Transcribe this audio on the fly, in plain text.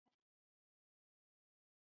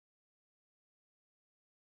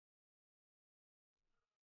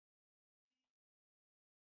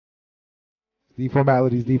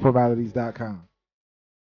DFormalities.com.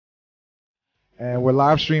 And we're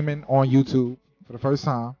live streaming on YouTube for the first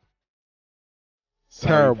time.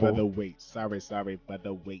 Sorry for Terrible. the wait. Sorry for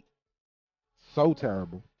the wait. So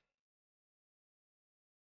terrible.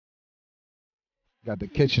 Got the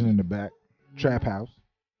kitchen in the back. Trap house.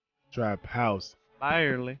 Trap house.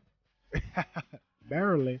 Barely.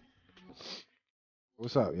 Barely.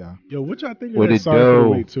 What's up, y'all? Yo, what y'all think of What that it Sorry for the do?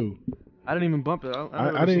 Wait too? I didn't even bump it.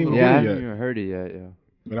 I didn't even Yeah, I hear it haven't yet. even heard it yet. Yeah.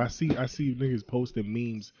 But I see niggas posting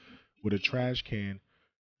memes with a trash can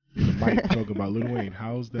and the mic talking about Lil Wayne.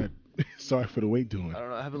 How's that Sorry for the Wait doing? I don't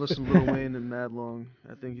know. I haven't listened to Lil Wayne in mad long.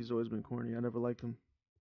 I think he's always been corny. I never liked him.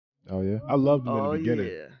 Oh, yeah? I loved him in Oh the beginning.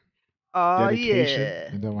 yeah. Oh Dedication. yeah.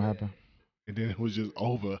 And then what happened? And then it was just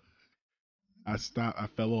over. I stopped. I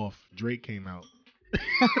fell off. Drake came out.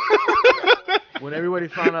 When everybody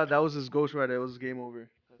found out that was his ghostwriter, it was game over.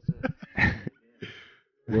 That's it.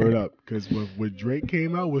 Word up. Because when Drake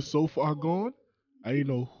came out, was so far gone, I didn't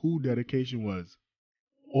know who Dedication was.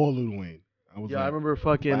 Or Lil Wayne. I was Yeah, I like, remember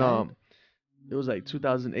fucking wow. it was like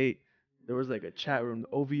 2008. There was like a chat room, the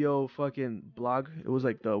OVO fucking blog. It was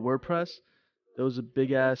like the WordPress. There was a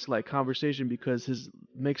big ass like conversation because his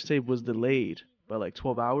mixtape was delayed by like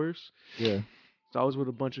 12 hours. Yeah. So I was with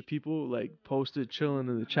a bunch of people, like posted, chilling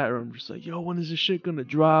in the chat room, just like, yo, when is this shit gonna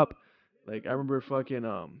drop? Like I remember fucking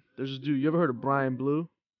there's this dude. You ever heard of Brian Blue?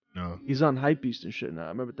 No. He's on Hypebeast and shit now. I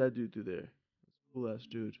remember that dude through there. Cool ass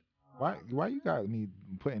dude. Why you got me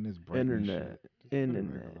putting this bright and Internet. shit? Just put it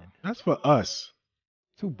Internet. regular. That's for us.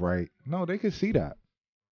 Too bright. No, they can see that.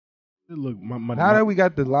 Look, Now that we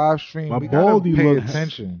got the live stream, my we gotta baldy pay looks-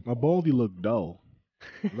 attention. my baldy look dull.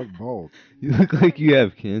 Look bald. You look like you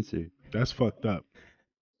have cancer. That's fucked up.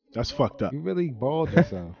 That's fucked up. You really bald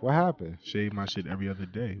yourself. What happened? Shave my shit every other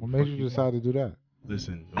day. What made you decide to do that?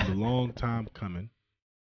 Listen, it was a long time coming.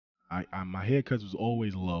 I my haircuts was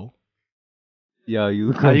always low, Yo, you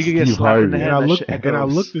look Nah, like you could get Steve slapped in the Harvey. head. and I that look shit and I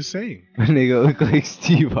echoes. look the same. My nigga look like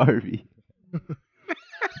Steve Harvey.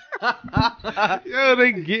 Yo,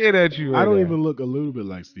 they getting at you. I don't even look a little bit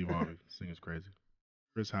like Steve Harvey. This thing is crazy.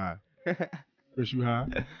 Chris high. Chris, you high?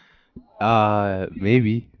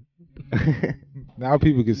 Maybe. Now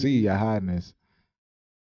people can see you're hiding this.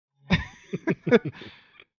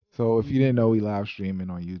 So if you didn't know, we live streaming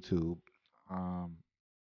on YouTube.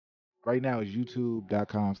 Right now it's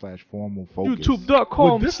youtube.com/formalfocus. YouTube.com.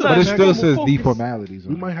 Well, this But it Slash still says Focus. the formalities.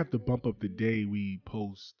 We on might it. have to bump up the day we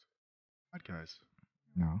post podcasts.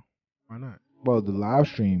 No. Why not? Well, the live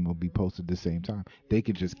stream will be posted at the same time. They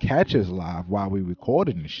could just catch us live while we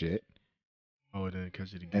recording the shit, Oh, and then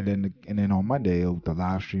catch it again. and then on Monday the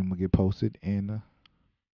live stream will get posted in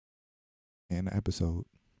the episode.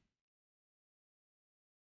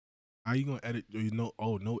 How you gonna edit? You know?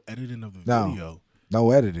 Oh, no editing of the No. video.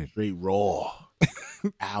 No editing. Straight raw.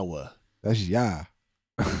 Hour. That's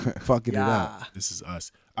fucking it up. This is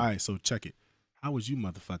us. All right, so check it. How was you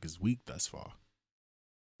motherfuckers' week thus far?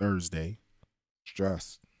 Thursday.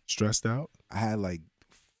 Stress. Stressed out? I had like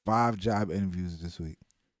 5 job interviews this week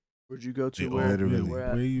Where'd you go to? They Where? all- literally. Where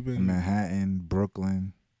at? Where you in been? Manhattan,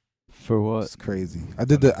 Brooklyn. For what? It's crazy. I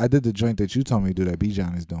did the joint that you told me to do that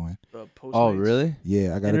Bijan is doing. Postmates? Oh, really?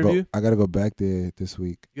 Yeah, I gotta Interview? go. I gotta go back there this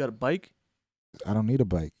week. You got a bike? I don't need a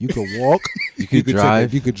bike. You could walk. You could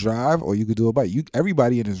drive. You could drive, or you could do a bike.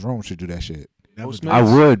 Everybody in this room should do that shit. Never Postmates? done I it.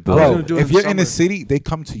 would, I was but gonna do it if in you're the in the summer. city, they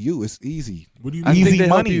come to you. It's easy. What do you I mean? think Easy they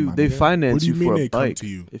help money, you. my They nigga. finance What do you you mean for they a come bike to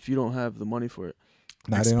you? if you don't have the money for it.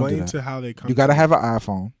 Nah, they don't do Explain that. to how they come. You gotta to have an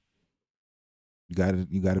iPhone.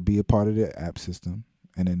 You gotta be a part of the app system,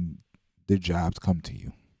 and then the jobs come to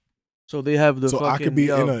you. So they have the So fucking. I could be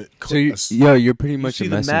yo, in a. so you're pretty you much see a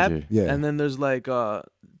the map, messenger. Yeah. and then there's like If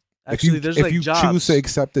there's you like choose jobs. to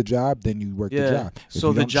accept the job, then you work the Yeah. job. If So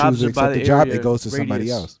you the don't jobs choose to are by accept the job, area, it goes to somebody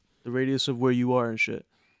radius. else. The radius of where you are and shit.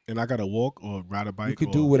 and I gotta walk or ride a bike. You could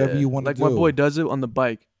or, do whatever Yeah. you want Like to do. my boy does it on the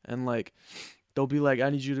bike, and like they'll be like, "I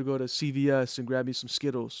need you to go to CVS and grab me some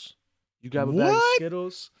Skittles." You grab a bag of What?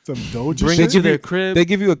 Skittles, some doja bring shit. it to their crib. They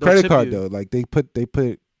give you a They'll credit tip card you. though. Like they put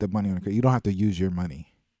the money on the credit. You don't have to use your money.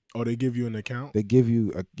 Oh, they give you an account. They give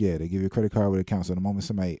you they give you a credit card with an account. So the moment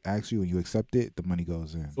somebody asks you and you accept it, the money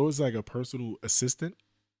goes in. So it's like a personal assistant,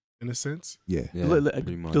 in a sense. Yeah. Yeah,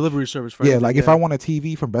 pretty much. Delivery service for Yeah, everything, like if I want a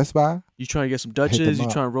TV from Best Buy, you trying to get some Hit them Dutches, you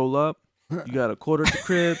up. trying to roll up, you got a quarter at the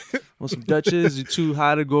crib, want some Dutches, you too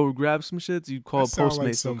high to go grab some shit, you call That sound Postmates, like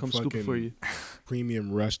they'll some come scoop it for fucking- you.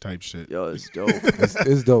 Premium rush type shit. Yo, it's dope.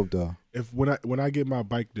 it's dope though. If when I get my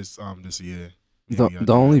bike this year, The, maybe I'll the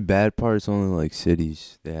do only that. bad part is only like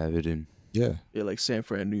cities they have it in. Yeah. Yeah, like San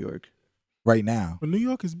Fran, New York. Right now. But New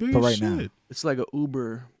York is big For as right shit. now. It's like a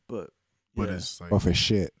Uber, but But yeah. it's like Or for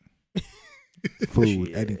shit. food,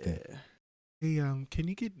 Yeah. anything. Hey, can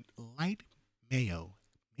you get light mayo?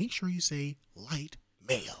 Make sure you say light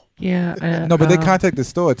mayo. Yeah. No, but they contact the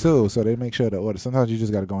store too, so they make sure to order. Sometimes you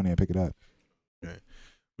just got to go in there and pick it up. Okay.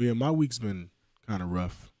 But yeah, my week's been kind of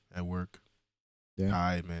rough at work. Yeah.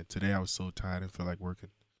 Tired, man. Today I was so tired, I didn't feel like working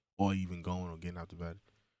or even going or getting out to bed.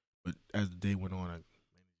 But as the day went on,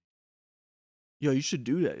 Yo, you should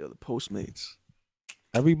do that, yo. The Postmates.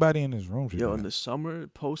 Everybody in this room should. Yo, do in that. the summer,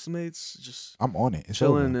 Postmates just I'm on it. It's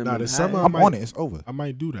chilling over. in Nah, the summer Manhattan. I'm on it. It's over. I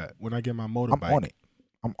might do that when I get my motorbike. I'm on it.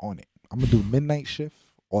 I'm on it. I'm gonna do midnight shift.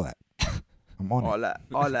 All that. I'm on it.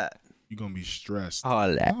 All that. You're going to be stressed. All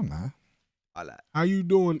No, that. I'm not. All that. How you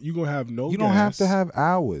doing? You going to have no You don't have gas. to have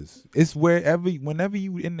hours. It's whenever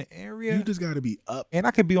you in the area, You just got to be up. and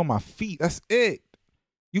I could be on my feet. That's it.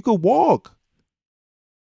 You could walk.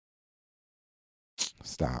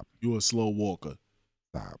 Stop. You're a slow walker.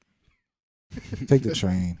 Stop. Take the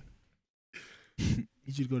train.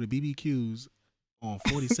 You should go to BBQ's on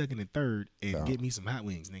 42nd and 3rd and No. get me some hot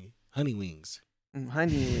wings, nigga. Honey wings.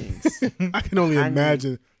 Honey wings. I can only Honey.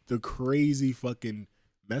 imagine the crazy fucking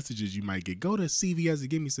messages you might get. Go to CVS and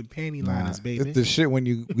give me some panty Nah, liners, baby. it's the shit when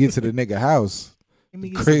you get to the nigga house. Give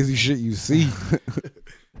me some Crazy shit you see.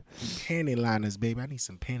 panty liners, baby. I need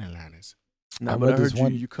some panty liners. Nah, I but I read this heard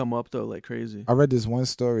one- you come up though like crazy. I read this one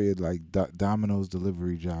story of like Domino's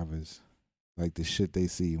delivery drivers, like the shit they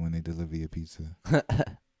see when they deliver your pizza.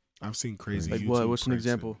 I've seen crazy. Like YouTube what? What's an pranks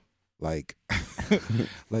example? Like,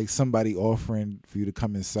 like somebody offering for you to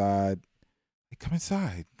come inside. Like, come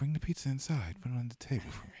inside, bring the pizza inside, put it on the table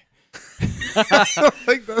for me.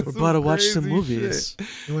 Like, that's We're about to watch some crazy movies.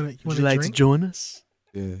 You want Would you like to join us?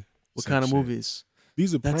 shit. Yeah, What Same kind of shit. movies?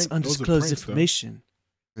 These are That's prank, those are undisclosed pranks, information.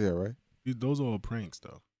 yeah, right. Those are all pranks,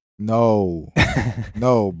 though. No,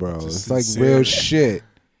 no, bro. Just It's like real sincere. shit.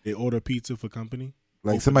 They order pizza for company.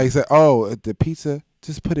 Like Open somebody it. said, "Oh, the pizza,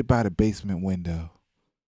 just put it by the basement window."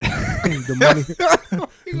 the money,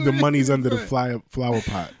 the money's under the flower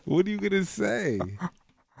pot. What are you gonna say?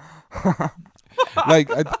 Like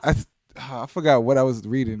I forgot what I was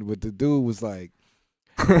reading, but the dude was like,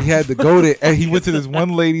 he had to go there, and he went to this one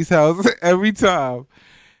lady's house every time,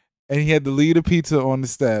 and he had to leave the pizza on the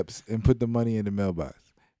steps and put the money in the mailbox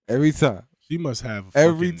every time. She must have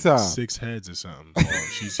Every fucking time. 6 heads or something. Oh,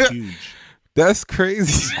 she's huge. That's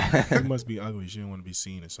crazy. She must be ugly. She didn't want to be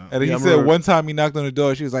seen or something. And then Yeah, he I said remember- one time he knocked on the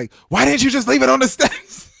door. She was like, "Why didn't you just leave it on the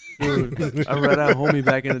steps?" Dude, I read out homie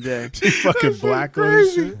back in the day. She fucking shit black on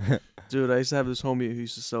this crazy. shit. Dude, I used to have this homie who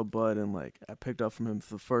used to sell bud, and like I picked up from him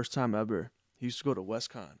for the first time ever. He used to go to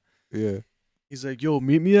WestCon. Yeah. He's like, "Yo,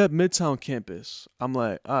 meet me at Midtown campus." I'm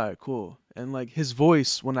like, "All right, cool." And like his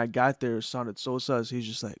voice when I got there sounded so sus. He's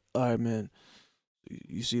just like, "All right, man,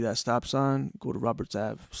 you see that stop sign? Go to Roberts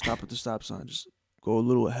Ave. Stop at the stop sign. Just go a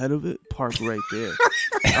little ahead of it. Park right there."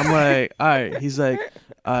 I'm like, "All right." He's like,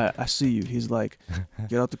 "All right, I see you." He's like,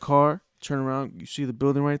 "Get out the car, turn around. You see the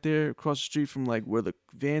building right there across the street from like where the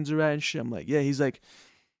vans are at and shit." I'm like, "Yeah." He's like,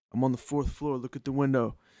 "I'm on the 4th floor. Look at the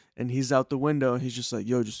window." And he's out the window, and he's just like,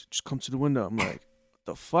 "Yo, just come to the window." I'm like, "What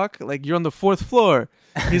the fuck? Like, you're on the 4th floor."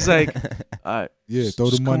 He's like, "All right, Yeah, just, throw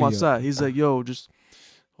the just money come up. outside." He's like, "Yo, just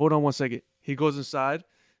hold on one second." He goes inside,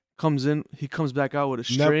 comes in, he comes back out with a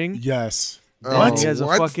string. Yes. And he has a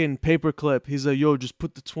What? fucking paper clip. He's like, "Yo, just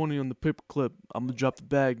put the 20 on the paper clip. I'm gonna drop the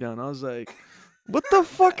bag down." I was like, "What the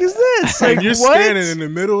fuck is this?" Like, And you're what? standing in the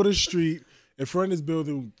middle of the street in front of this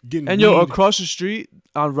building getting And yo, weed. across the street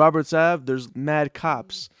on Roberts Ave, there's mad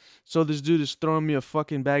cops. So this dude is throwing me a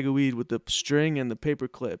fucking bag of weed with the string and the paper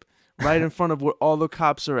clip right in front of where all the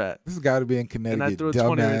cops are at. This got to be in And Connecticut. I threw a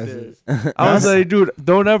 20 right dumbasses. there. I was like, dude,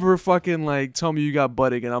 don't ever fucking like tell me you got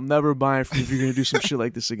butt again. I'm never buying from you if you're gonna do some shit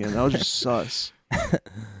like this again. That was just sus.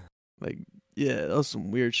 Like, yeah, that was some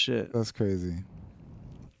weird shit. That's crazy.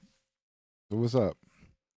 So what's up?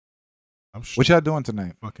 I'm What y'all doing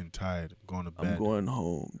tonight? fucking tired. I'm going to bed. I'm going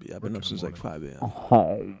home. Yeah, I've been Work up in the since like 5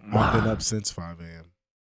 a.m. I've been up since 5 a.m.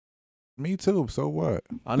 Me too. So what?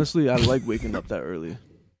 Honestly, I like waking up that early.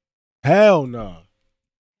 Hell no.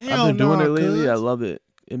 I've been doing it lately. I love it.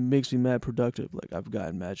 It makes me mad productive. Like, I've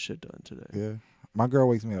gotten mad shit done today. Yeah. My girl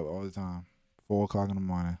wakes me up all the time. 4:00 in the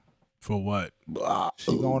morning. For what?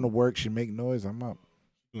 She going to work. She make noise. I'm up.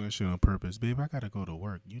 Doing that shit on purpose. Babe, I gotta go to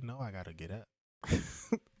work. You know I gotta get up.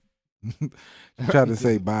 She tried to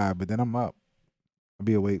say bye, but then I'm up. I'll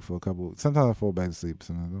be awake for a couple. Sometimes I fall back to sleep.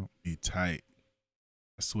 Sometimes I don't. Be tight.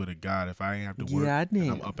 I swear to God, if I ain't have to work Yeah, I and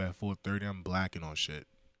know. I'm up at 4:30, I'm blacking on shit.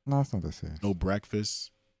 No, it's not that serious. No breakfast,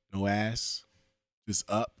 no ass, just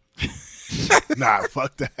up. Nah,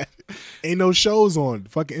 fuck that. Ain't no shows on.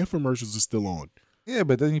 Fucking infomercials are still on. Yeah,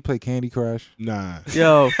 but then you play Candy Crush. Nah.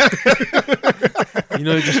 Yo, you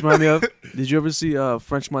know what it just reminded me of? Did you ever see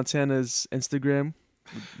French Montana's Instagram?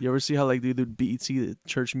 You ever see how like they do BET, the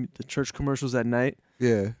church commercials at night?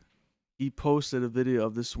 Yeah. He posted a video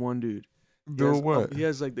of this one dude. Doing what? He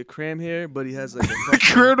has like the cram hair, but he has like a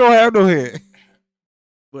Cram don't have no hair.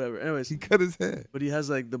 whatever. Anyways, He cut his head. but he has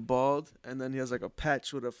like the bald, and then he has like a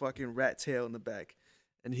patch with a fucking rat tail in the back,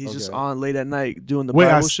 and he's just on late at night doing the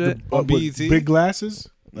Bible shit. On BET? Big glasses?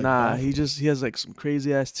 Like Nah, that? he has like some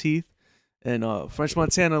crazy ass teeth. And French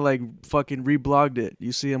Montana like fucking reblogged it.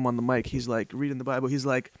 You see him on the mic. He's like reading the Bible. He's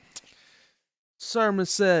like, sermon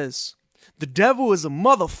says, the devil is a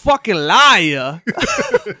motherfucking liar.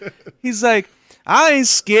 He's like, I ain't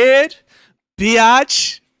scared,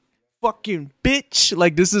 biatch, fucking bitch.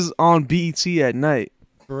 Like this is on BET at night.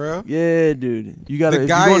 For real? Yeah, dude. You gotta. The if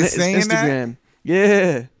guy you go on is his saying that? Instagram.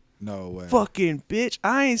 Yeah. No way. Fucking bitch.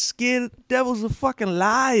 I ain't scared. The devil's a fucking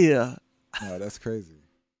liar. No, that's crazy.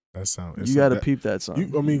 That sound. You gotta peep that song.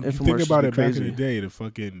 I mean, think Infomercials about be it. Back in crazy. the day, the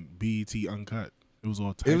fucking BET Uncut. It was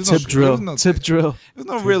all It was types. Tip no- drill. there was no Tip tip. drill. There's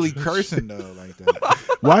no really cursing though like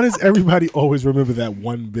that. Why does everybody always remember that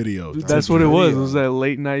one video? That's Tip what it drill. was. It video. was that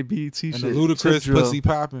late night BET And shit. the ludicrous Tip drill. pussy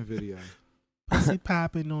popping video. Pussy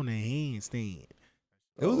popping on a handstand.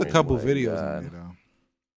 It was a Oh couple my videos God. on there though.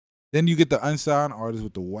 Then you get the unsigned artists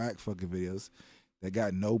with the whack fucking videos that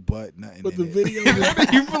got no butt, nothing. But in the it. video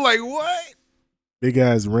is you feel like what? big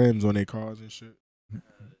ass rims on their cars and shit.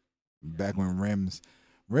 Back when rims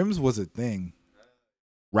was a thing.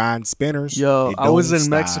 Riding spinners. Yo, They I was don't in stop.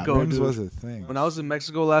 Mexico. Rims dude. was a thing. When I was in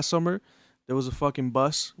Mexico last summer, there was a fucking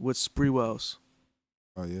bus with Spreewells.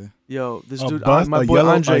 Oh yeah. Yo, this A dude, bus? my A boy yellow-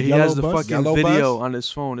 Andre, a he yellow has the bus? fucking Yellow video bus? on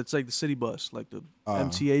his phone. It's like the city bus, like the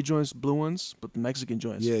MTA joints, blue ones, but the Mexican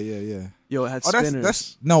joints. Yeah. Yo, it had Oh,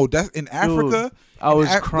 spinners. that's in Africa. I was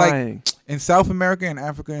Like, crying. In South America and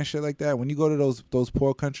Africa and shit like that, when you go to those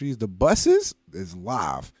poor countries, the buses is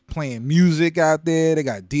live playing music out there. They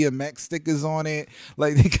got DMX stickers on it.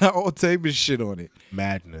 Like they got all type of shit on it.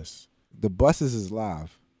 Madness. The buses is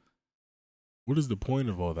live. What is the point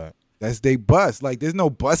of all that? That's they bus. Like there's no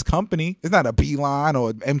bus company. It's not a Beeline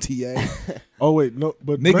or MTA. Oh wait, no,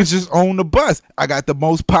 but Niggas just own the bus. I got the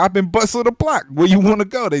most popping bus on the block. Where you want to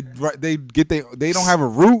go? They don't have a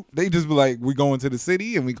route. They just be like, we going to the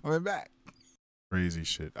city and we coming back. crazy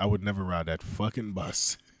shit. I would never ride that fucking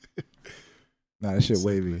bus. Nah, that shit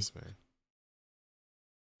wavy. Sickness, man.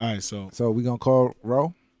 All right, so So we gonna call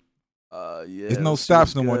Ro. Yeah. There's no let's see stops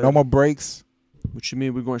what's no more. good. No more breaks. What you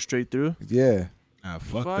mean? We're going straight through? Yeah. fuck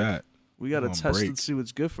Fuck. that. We gotta on test break. and see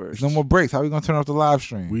what's good first. There's no more breaks. How we gonna turn off the live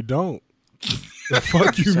stream? We don't. The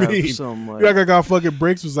fuck you Just have mean? some, You like I got fucking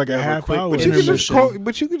breaks was like a Have a half quick hour. but you could just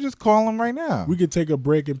intermission. call him right now. We could take a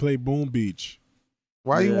break and play Boom Beach.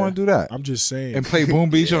 Why you Yeah. want to do that? I'm just saying. And play Boom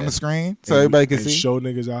Beach on Yeah. the screen so And- everybody can and see. show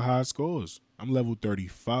niggas our high scores. I'm level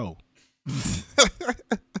 34.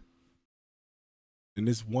 And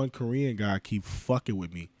this one Korean guy keep fucking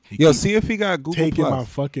with me. He Yo, keep see if he got Google taking Plus. my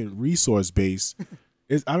fucking resource base.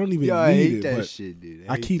 I don't even Yo, I need hate it, that but shit, dude.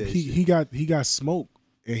 I keep he got smoke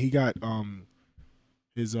and he got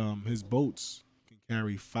his boats can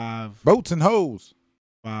carry five Boats and hoes.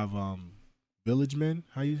 village men.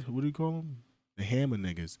 What do you call them? The hammer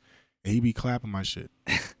niggas. And he be clapping my shit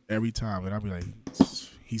every time, and I be like,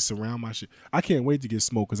 he surround my shit. I can't wait to get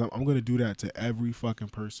smoked because I'm gonna do that to every fucking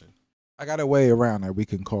person. I got a way around that we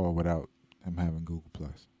can call without him having Google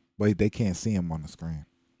Plus. But they can't see him on the screen.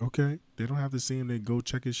 Okay, they don't have to see him. They go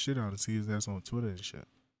check his shit out and see his ass on Twitter and shit.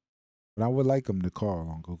 But I would like him to call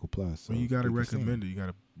on Google Plus. So you gotta recommend it. You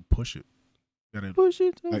gotta push it. You gotta Push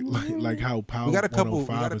it. like how Power We got a couple. We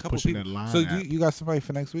 105 got a is couple pushing people. that line. So app. you got somebody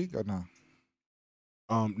for next week or no?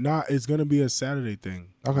 Nah, it's gonna be a Saturday thing.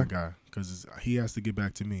 Okay. My guy, because he has to get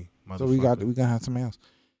back to me. So we motherfucker. gonna have somebody else.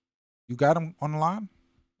 You got him on the line?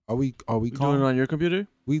 Are we You doing calling? it on your computer?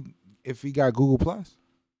 If he got Google Plus,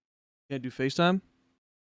 Can't do FaceTime?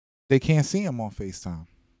 they can't see him on FaceTime.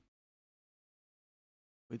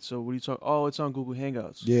 Wait, so what are you talking? Oh, it's on Google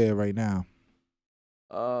Hangouts. Yeah, right now.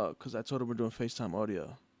 Because I told him we're doing FaceTime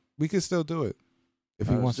audio. We can still do it if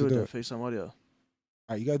he Alright, wants let's to do do it. it. FaceTime audio. All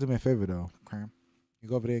right, you gotta do me a favor though, Cram. You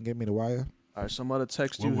go over there and get me the wire. All right, so I'm gonna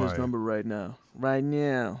text What you his wire? number right now. Right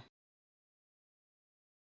now.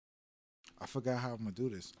 I forgot how I'm gonna do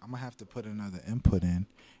this. I'm gonna have to put another input in, and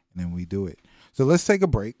then we do it. So let's take a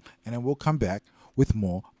break, and then we'll come back with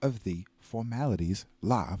more of the formalities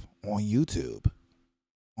live on YouTube.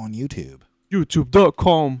 On YouTube.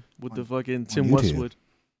 YouTube.com with the On- fucking Tim YouTube. Westwood.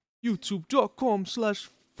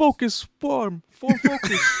 YouTube.com/focus form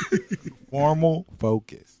focus. Formal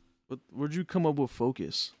focus. But where'd you come up with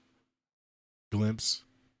focus? Glimpse.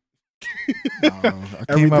 I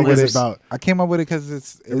came up with it because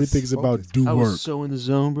it's everything's about focused. do I work. was so in the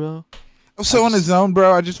zone, bro. I'm so in the zone,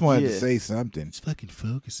 bro. I just wanted to say something. It's fucking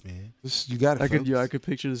focus, man. You got to focus. I could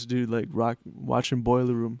picture this dude like watching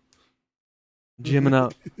Boiler Room, jamming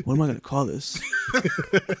out. What am I gonna call this?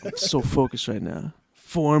 I'm so focused right now.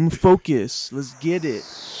 Form focus. Let's get it.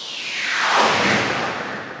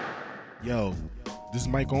 Yo, this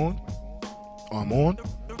mic on? I'm on.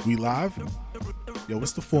 We live? Yo,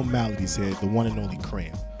 what's the formalities here? The one and only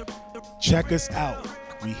Cram. Check us out.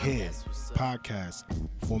 We here. Podcast.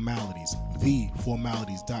 Formalities.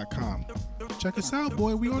 Theformalities.com. Check us out,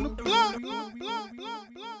 boy. We on the block.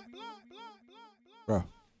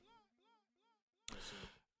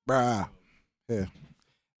 Bruh. Yeah.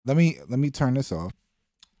 Let me turn this off.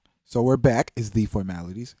 So we're back. It's The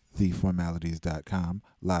Formalities. Theformalities.com.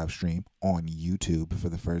 Live stream on YouTube for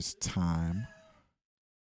the first time.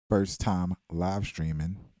 First time live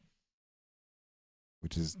streaming,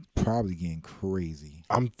 which is probably getting crazy.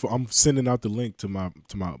 I'm sending out the link to my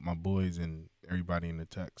boys and everybody in the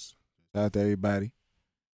text. Shout out to everybody.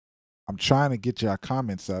 I'm trying to get y'all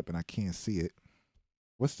comments up and I can't see it.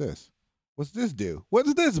 What's this? What's this do?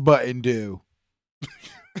 What's this button do?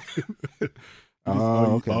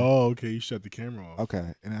 Okay. Oh, okay. You shut the camera off.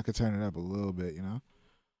 Okay, and I could turn it up a little bit, you know.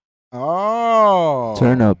 Oh,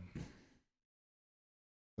 Turn up.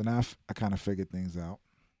 So now I kind of figured things out.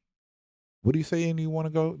 What do you saying you want to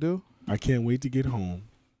go do? I can't wait to get home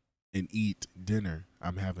and eat dinner.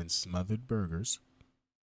 I'm having smothered burgers,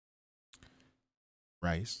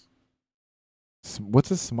 rice. What's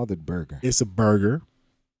a smothered burger? It's a burger.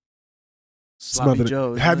 Sloppy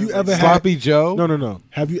Joe. Have you ever had Sloppy Joe? No.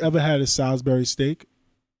 Have you ever had a Salisbury steak?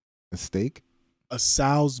 A steak? A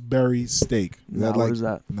Salisbury steak. What is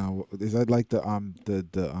that? No, is that like the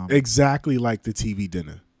exactly like the TV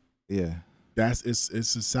dinner? Yeah. It's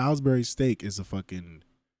a Salisbury steak. It's a fucking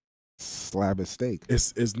slab of steak.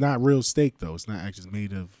 It's not real steak though. It's not actually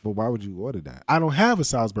made of. But why would you order that? I don't have a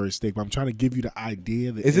Salisbury steak, but I'm trying to give you the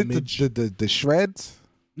idea. Is image. It the shreds?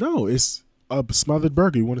 No, it's a smothered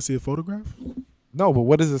burger. You want to see a photograph? No, but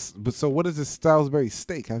what is this? But so what does this Salisbury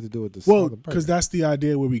steak have to do with the smothered burger? Because that's the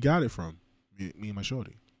idea where we got it from. Me and my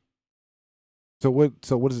shorty. So what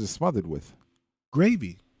is it smothered with?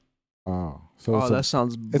 Gravy. Oh, that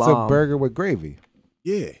sounds bomb. It's a burger with gravy.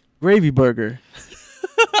 Yeah, gravy burger.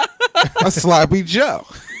 A sloppy Joe.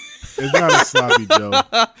 It's not a sloppy Joe.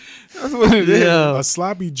 That's what it is. Yeah. A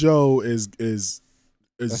sloppy Joe is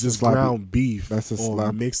just ground beef. That's a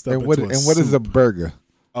sloppy mixed up. And what is a burger?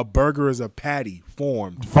 A burger is a patty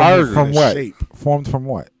formed from what? Shape. Formed from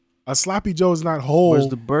what? A sloppy Joe is not whole. Where's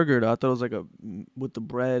the burger? Though? I thought it was like with the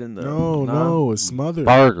bread and the. No, it's smothered.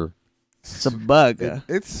 Burger. It's a burger.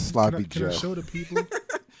 It's sloppy Joe. Can I show the people?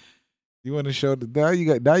 You want to show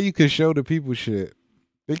now you can show the people shit.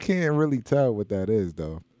 They can't really tell what that is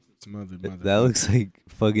though. Smothered that looks like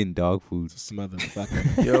fucking dog food. Smothered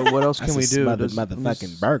fucking. Yo, what else can we do? Smothered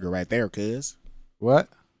motherfucking burger right there, cuz. What?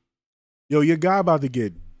 Yo, your guy about to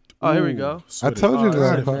get. Oh, here we go. I told you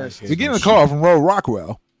that. You're getting a call call from Ro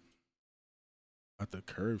Rockwell. About the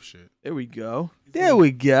curve shit. There we go. There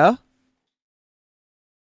we go.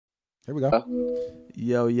 Here we go.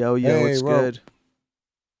 Yo, Hey, what's Ro. good?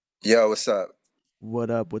 Yo, what's up? What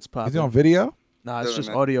up? What's poppin'? Is it on video? Nah, it's Doesn't just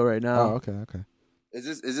matter. audio right now. Oh, okay.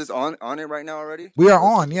 Is this on it right now already? We are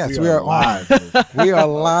on. Yes, we are on. live. We are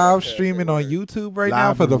live streaming on YouTube right now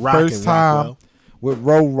Live for the and rockin', first time Rockwell. with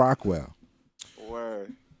Ro Rockwell.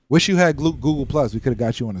 Word. Wish you had Google Plus. We could have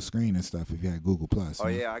got you on the screen and stuff if you had Google Plus. Oh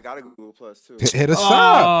yeah, I got a Google Plus too. Hit us Oh,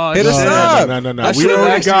 up. Hit us shit. up. No. I We should've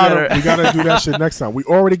already asked you got that. him. We gotta do that shit next time. We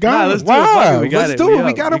already Nah, got let's him. do it. Fuck it. Wow, We got let's it. do it.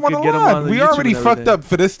 We got him on could the get him line. on the We YouTube already and fucked everything. up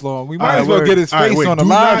for this long. We might All as well right, get his all right, face wait, on the do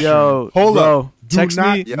live. not- Yo, Hold bro, up. Do text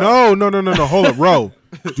not. me. Yeah. No. Hold up, Ro.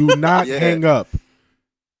 Do not Yeah. hang up.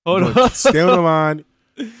 Hold Look, on. Stay on the line.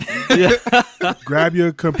 Yeah. Grab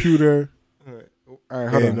your computer. All right,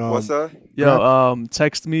 hold And, on. What's up? Yo,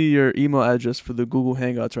 text me your email address for the Google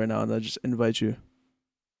Hangouts right now, and I'll just invite you.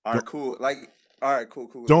 All right, cool. All right, cool.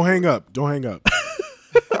 Don't hang up. Don't hang up.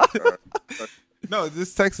 No,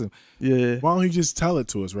 just text him. Yeah. Why don't you just tell it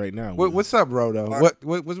to us right now? What's up, Ro? Though? All right.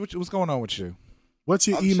 What's going on with you? What's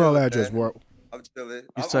your I'm email chilling, address, man. Ro? I'm chilling.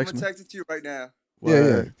 I'm text gonna me. text it to you right now.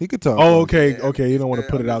 Yeah. He could talk. Oh, okay. Yeah, Okay. You don't want to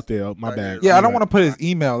yeah, put it I'm out there. My right bad. here. Yeah, I don't My want to put his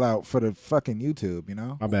email out for the fucking YouTube. You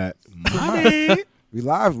know, My bad. we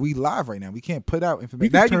live right now. We can't put out We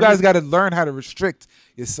information. can Now you turn guys it- got to learn how to restrict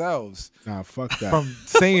yourselves Nah, fuck that. from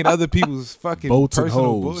saying other people's fucking Boats and personal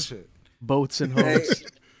hoes. bullshit. Boats and Hey, hoes.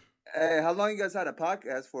 Hey, how long you guys had a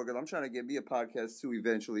podcast for? Because I'm trying to get me a podcast too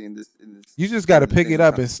eventually in this. You just got to pick thing it I'm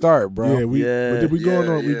up trying and to- start, bro. Yeah, we going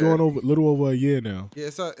on. We yeah. going over a little over a year now. Yeah,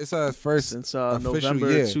 it's our first Since official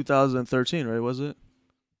November year 2013, right? Was it?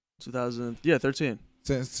 13.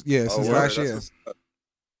 since Oh, since word, last that's year. what's up.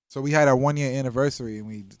 So we had our 1 year anniversary and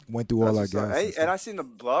we went through all That's our what's up. guests. Hey, and I seen the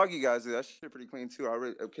blog you guys do. That shit pretty clean too.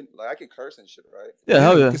 I can curse and shit, right? Yeah,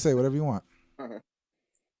 hell You yeah. can say whatever you want.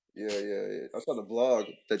 Yeah. I saw the blog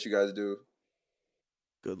that you guys do.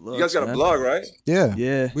 Good luck. You guys got a blog, right? Yeah.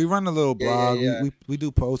 Yeah. We run a little Yeah, blog. yeah. We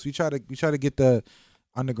do posts. We try to get the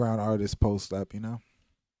underground artist post up, you know.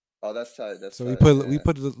 Oh, that's tight. That's So tight. we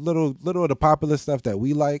put a little of the popular stuff that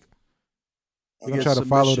we like. We get don't try to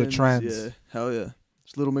follow the submissions, trends. Yeah, hell yeah.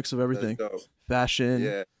 It's a little mix of everything. That's dope. Fashion.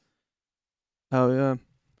 Yeah. Hell yeah.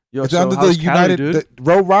 Yo, It's so under the how's Cali, United dude? the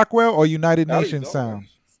Ro Rockwell or United Cali's Nationz dope, Sound.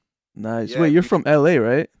 man. Nice. Yeah, Wait, you're you- from LA,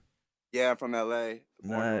 right? Yeah, I'm from LA.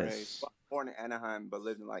 Born and Nice. raised. Born in Anaheim, but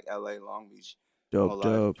lived in like LA, Long Beach. Dope, Whole life.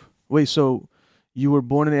 dope. Wait, so you were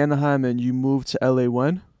born in Anaheim and you moved to LA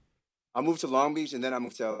when? I moved to Long Beach and then I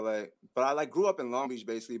moved to LA. But I grew up in Long Beach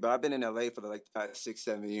basically, but I've been in LA for the past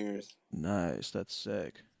 6-7 years. Nice, that's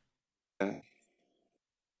sick.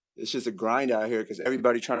 It's just a grind out here because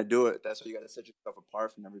everybody trying to do it. That's why you got to set yourself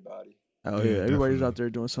apart from everybody. Hell Yeah, yeah, everybody's definitely. out there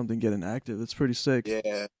doing something, getting active. That's pretty sick.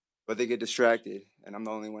 Yeah, but they get distracted, and I'm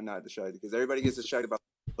the only one not distracted because everybody gets distracted about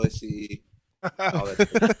pussy, all that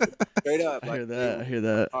stuff. Straight up, I hear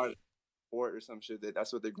that. hard sport or some shit.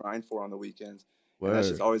 That's what they grind for on the weekends. And Word. that's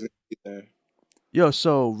just always gonna be there. Yo,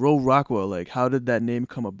 so Ro Rockwell, like, how did that name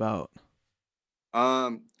come about?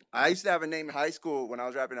 I used to have a name in high school when I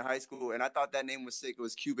was rapping in high school, and I thought that name was sick. It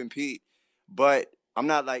was Cuban Pete, but I'm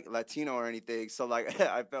not like Latino or anything, so like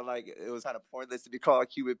I felt like it was kind of pointless to be called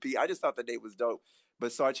Cuban Pete. I just thought the name was dope,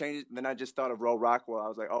 but so I changed it. Then I just thought of Ro Rockwell. I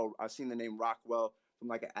was like, oh, I've seen the name Rockwell from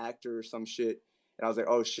like an actor or some shit, and I was like,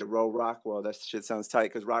 oh shit, Ro Rockwell. That shit sounds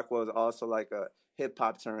tight because Rockwell is also like a hip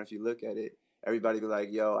hop term. If you look at it, everybody be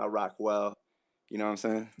like, yo, I rock well. You know what I'm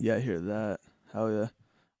saying? Yeah, I hear that. Hell yeah.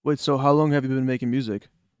 Wait, so how long have you been making music?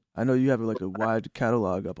 I know you have like a wide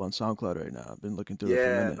catalog up on SoundCloud right now. I've been looking through it for a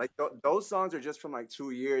Yeah, minute. like those songs are just from like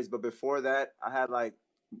 2 years, but before that, I had like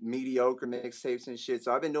mediocre mixtapes and shit.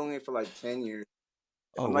 So I've been doing it for like 10 years.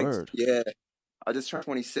 Oh, I'm like, word. yeah, I just turned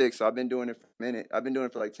 26, so I've been doing it for a minute. I've been doing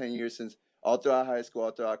it for like 10 years since all throughout high school,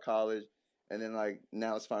 all throughout college, and then like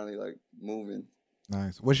now it's finally like moving.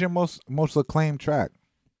 Nice. What's your most acclaimed track?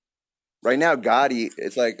 Right now, Gotti,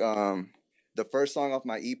 it's like the first song off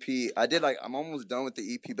my EP. I'm almost done with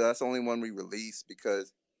the EP, but that's the only one we released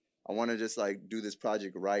because I want to just like do this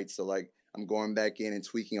project right. So like I'm going back in and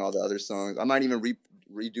tweaking all the other songs. I might even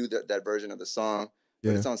redo that version of the song, but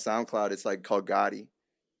Yeah. it's on SoundCloud. It's like called Gotti.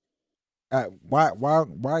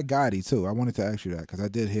 Why Gotti too? I wanted to ask you that because I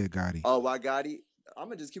did hear Gotti. Oh, why Gotti? I'm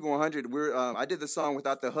gonna just keep it 100. I did the song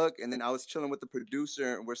without the hook, and then I was chilling with the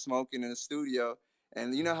producer, and we're smoking in the studio.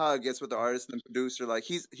 And you know how it gets with the artist and the producer. Like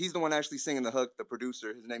he's the one actually singing the hook. The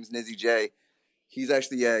producer, his name's Nizzy J. He's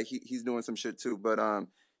actually he's doing some shit too. But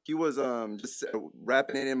he was just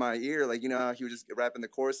rapping it in my ear, like you know how he was just rapping the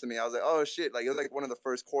chorus to me. I was like, oh shit, like it was like one of the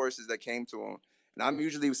first choruses that came to him. And I'm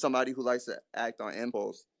usually somebody who likes to act on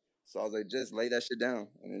impulse, so I was like, just lay that shit down,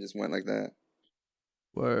 and it just went like that.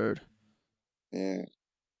 Word. Yeah.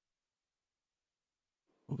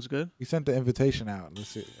 What was good? You sent the invitation out. Let's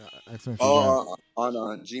see. Ask him if you got it. Oh,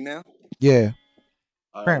 on Gmail. Yeah.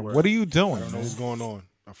 All Grant, word. what are you I doing? don't know man? what's going on.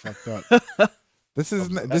 I fucked up. This is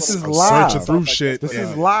I'm live. searching through shit. This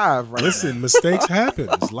Yeah. is live, right? Listen, mistakes happen.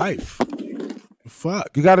 It's life.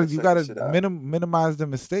 Fuck. You gotta Check this shit out. minimize the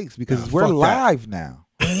mistakes because Nah, we're fuck that. live now,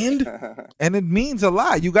 And and it means a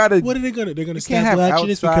lot. You gotta. what are they gonna? They're gonna You can't start have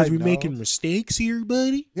watching us because outside we're noise. making mistakes here,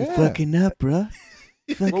 buddy. Yeah. up, bruh.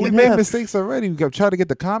 Well, we made mistakes already. We got try to get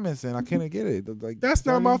the comments in. I couldn't get it. Like That's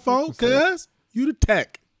why not my you make fault, mistakes? cuz you the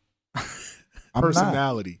tech I'm not.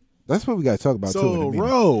 personality. That's what we gotta talk about too. in a So, minute.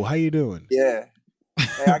 Ro, how you doing? Yeah.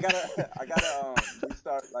 Hey, I gotta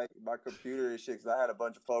restart like my computer and shit because I had a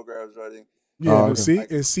bunch of programs running. Yeah, Oh, but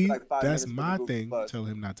okay. see, Like 5 that's minutes for the my Google thing. Plus. Tell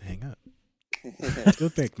him not to hang up. He'll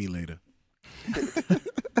thank me later.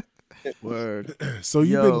 Word. So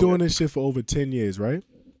you've Yo. been doing this shit for over 10 years, right?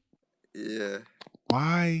 Yeah.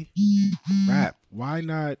 Why rap? Why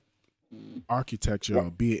not architecture or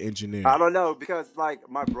be an engineer? I don't know because like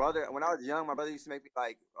my brother, when I was young, my brother used to make me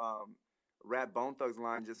like rap Bone Thugs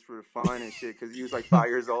line just for fun and shit because he was like 5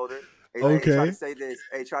 years older. Hey, like, hey, try Okay. to say this.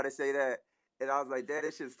 Hey, try to say that. And I was like, Dad,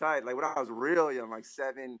 this shit's tight. Like when I was real young, like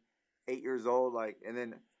 7, 8 years old, like, and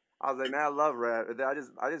then I was like, man, I love rap. And then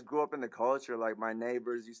I just grew up in the culture. Like my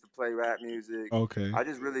neighbors used to play rap music. Okay. I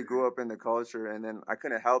just really grew up in the culture, and then I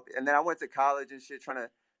couldn't help it. And then I went to college and shit, trying to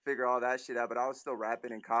figure all that shit out. But I was still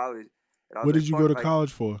rapping in college, and I was What like, did you go fuck, to like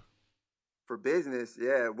college for? for business,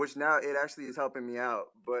 yeah. Which now it actually is helping me out.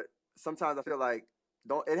 But sometimes I feel like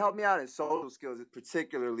don't it helped me out in social skills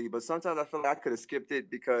particularly. But sometimes I feel like I could have skipped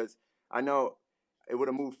it because I know it would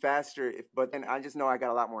have moved faster. But then I just know I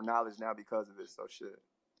got a lot more knowledge now because of it. So shit.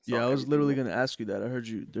 Yeah, So I was everything. literally gonna ask you that. I heard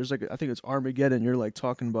you. There's like I think it's Armageddon. You're like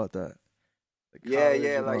talking about that, like Yeah, college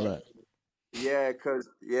yeah, and all like that. yeah, cause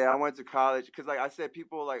I went to college. Cause like I said,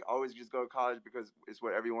 people like always just go to college because it's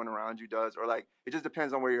what everyone around you does, or like it just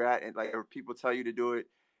depends on where you're at, and like or people tell you to do it,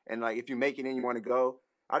 and like if you make it and you want to go.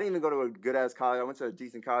 I didn't even go to a good ass college. I went to a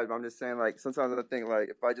decent college, but I'm just saying like sometimes I think like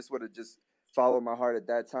if I just would have just followed my heart at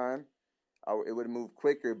that time, it would have moved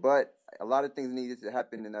quicker. But a lot of things needed to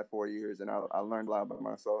happen in that 4 years, and I learned a lot about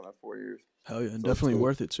myself in that 4 years. Hell yeah, and So definitely too.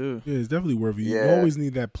 worth it too. Yeah, it's definitely worth it. You Yeah, always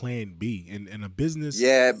need that plan B, and a business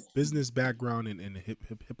yeah, background and hip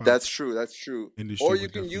hop that's true. That's true. industry Or you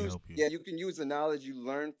would can definitely use help you. you can use the knowledge you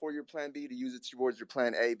learn for your plan B to use it towards your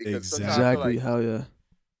plan A because sometimes I feel Exactly. Exactly. like Hell yeah.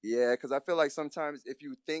 yeah, because I feel like sometimes if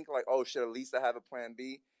you think like oh shit, at least I have a plan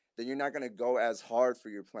B, then you're not gonna go as hard for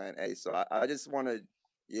your plan A. So I just want to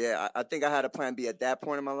yeah, I think I had a plan B at that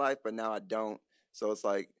point in my life, but now I don't. So it's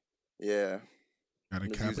like yeah, Gotta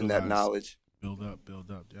I'm just using that capitalize, knowledge. build up.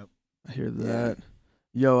 Yep. I hear Yeah. that.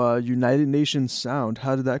 Yo, United Nations Sound.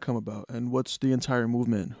 How did that come about? And what's the entire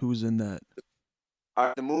movement? Who's in that?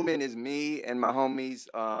 The movement is me and my homies,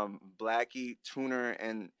 Blackie, Tuner,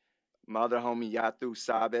 and my other homie Yatu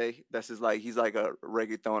Sabe. That's his like he's like a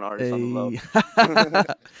reggaeton artist on the low.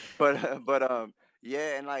 A But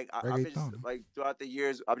yeah, and like I've been just Reggaeton. like throughout the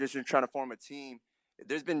years, I've just been trying to form a team.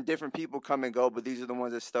 There's been different people come and go, but these are the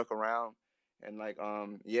ones that stuck around. And like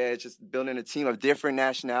yeah, it's just building a team of different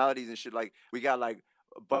nationalities and shit. Like we got like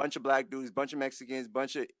a bunch of black dudes, bunch of Mexicans,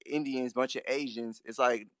 bunch of Indians, bunch of Asians. It's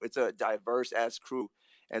like it's a diverse ass crew.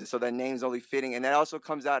 And so that name's only fitting, and that also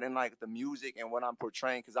comes out in like the music and what I'm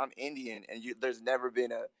portraying, because I'm Indian, and there's never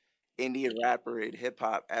been a Indian rapper in hip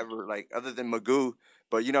hop ever, like other than Magoo.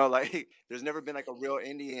 But you know, like there's never been like a real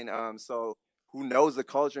Indian. So who knows the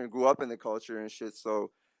culture and grew up in the culture and shit.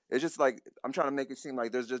 So it's just like I'm trying to make it seem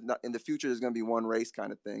like there's just not in the future there's gonna be one race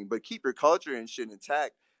kind of thing. But keep your culture and shit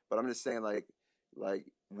intact. But I'm just saying like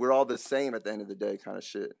we're all the same at the end of the day, kind of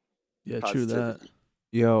shit. yeah, true that. Positivity.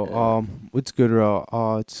 Yo, Yeah. what's good, Ro?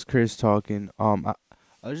 It's Chris talking.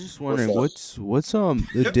 I was just wondering, up? what's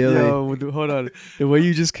the daily? Yo, hold on. The way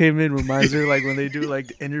you just came in reminds her like when they do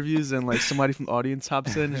like interviews and like somebody from the audience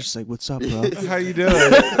hops in and it's just like, "What's up, bro?" How you doing?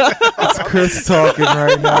 It's Chris talking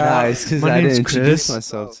right now. Nah, it's because My I name's didn't introduce Chris.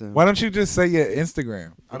 myself to him. Why don't you just say your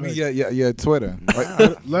Instagram? I mean, your Twitter.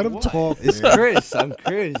 Let him talk. It's man. Chris. I'm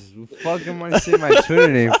Chris. What the fuck am I saying my Twitter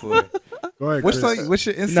name for? Go ahead, What's Chris. like? What's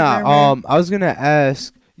your Instagram? Nah, name? I was gonna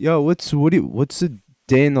ask, yo, what's the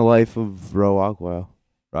day in the life of Ro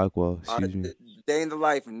Rockwell? Excuse me. The day in the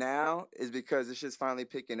life now is because it's just finally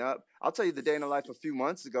picking up. I'll tell you the day in the life a few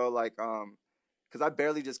months ago, like because I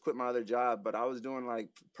barely just quit my other job, but I was doing like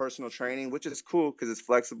personal training, which is cool because it's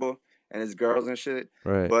flexible and it's girls and shit.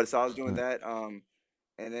 Right. But so I was doing that,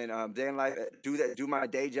 and then day in life, do my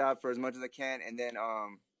day job for as much as I can,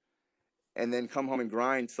 and then come home and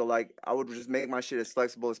grind. So like I would just make my shit as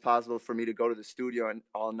flexible as possible for me to go to the studio and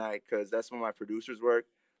all night because that's when my producers work,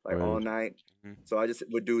 like all Right. night. Mhm. So I just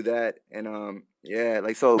would do that, and yeah,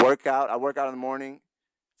 like so workout. I work out in the morning,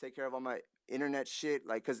 take care of all my internet shit,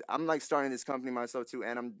 like because I'm like starting this company myself too,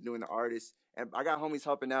 and I'm doing the artist, and I got homies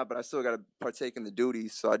helping out, but I still got to partake in the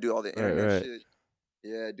duties. So I do all the internet Right. shit.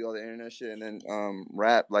 Yeah, I do all the internet shit, and then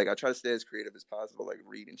rap. Like I try to stay as creative as possible, like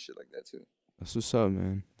read and shit like that too. That's what's up,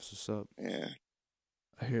 man. That's what's up. Yeah.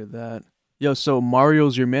 I hear that. Yo, so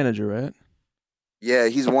Mario's your manager, right? Yeah,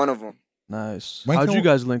 he's one of them. Nice. When How'd can you we-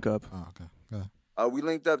 guys link up? Oh, okay. Go ahead. We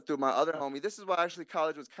linked up through my other homie. This is why actually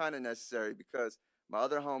college was kind of necessary because my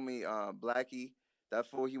other homie, Blackie, that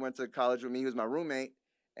fool, he went to college with me. He was my roommate,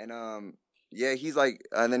 and yeah, he's like,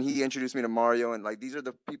 and then he introduced me to Mario, and like these are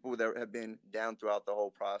the people that have been down throughout the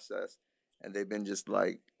whole process, and they've been just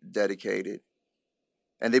like dedicated.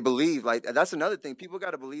 And they believe, like that's another thing. People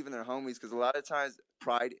got to believe in their homies because a lot of times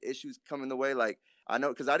pride issues come in the way. Like I know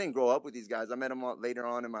because I didn't grow up with these guys. I met them later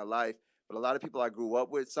on in my life. But a lot of people I grew up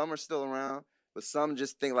with, some are still around, but some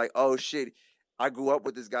just think like, oh shit, I grew up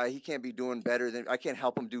with this guy. He can't be doing better than I can't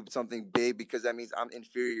help him do something big because that means I'm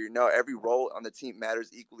inferior. No, every role on the team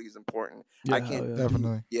matters equally as important. Yeah, I can't, hell yeah.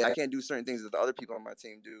 Definitely. yeah, I can't do certain things that the other people on my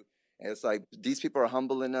team do. And it's like these people are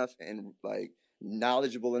humble enough and like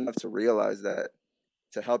knowledgeable enough to realize that.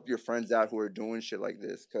 to help your friends out who are doing shit like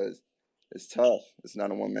this, because it's tough. It's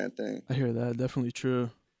not a one man thing. I hear that. Definitely true.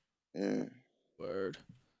 Yeah. Word.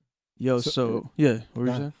 Yo, So- so yeah, what were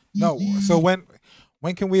you Nah. saying? No. So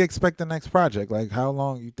when can we expect the next project? Like, how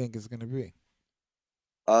long you think it's gonna be?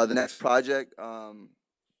 The next project,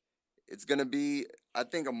 it's gonna be, I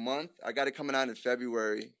think, a month. I got it coming out in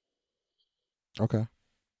February. Okay.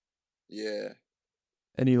 Yeah.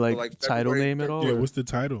 Any like, like, title February name at all? Yeah, or- what's the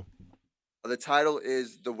title? The title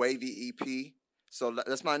is The Wavy EP. So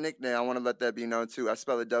that's my nickname. I want to let that be known too. I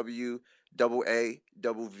spell it WAVVY.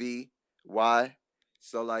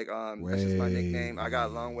 So like that's just my nickname. I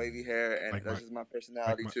got long wavy hair, and Like that's my- just my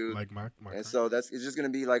personality too. Like my And so it's just gonna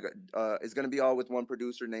be like it's gonna be all with one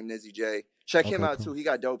producer named Nizzy J. Check him Okay, out cool. too. He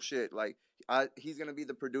got dope shit. Like he's gonna be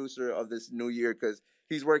the producer of this new year because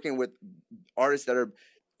he's working with artists that are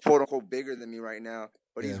quote unquote bigger than me right now.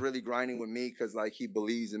 But he's Yeah. really grinding with me because like he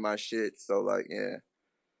believes in my shit. So like yeah.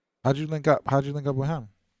 How'd you link up with him?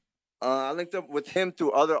 I linked up with him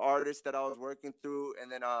through other artists that I was working through,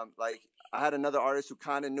 and then like I had another artist who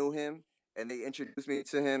kind of knew him, and they introduced me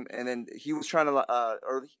to him, and then he was trying to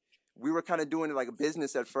or we were kind of doing it like a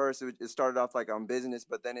business at first. It started off like on business,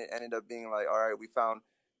 but then it ended up being like, all right, we found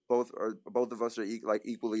both of us are like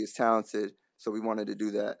equally as talented, so we wanted to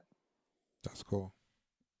do that. That's cool.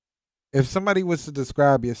 If somebody was to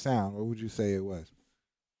describe your sound, what would you say it was?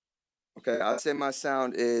 Okay, I'd say my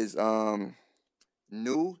sound is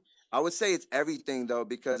new. I would say it's everything though,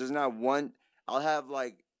 because there's not one. I'll have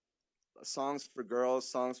like songs for girls,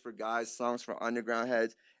 songs for guys, songs for underground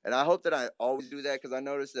heads, and I hope that I always do that because I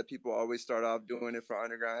notice that people always start off doing it for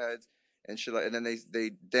underground heads and shit, and then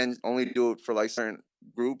they then only do it for like certain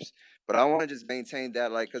groups. But I want to just maintain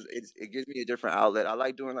that, like, because it gives me a different outlet. I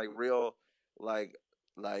like doing like real like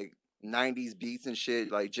 90s beats and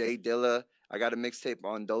shit, like Jay Dilla. I got a mixtape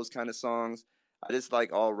on those kind of songs. I just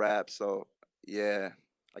like all rap, so yeah.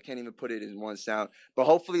 I can't even put it in one sound, but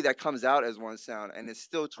hopefully that comes out as one sound, and it's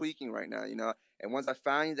still tweaking right now, you know. And once I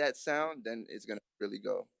find that sound, then it's gonna really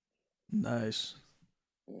go. Nice.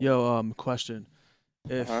 Yo, question.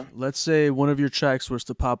 If Uh-huh. let's say one of your tracks was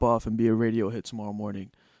to pop off and be a radio hit tomorrow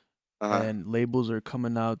morning, and labels are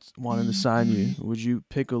coming out wanting to sign you, would you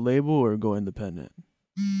pick a label or go independent?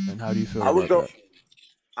 And how do you feel I would about go. that?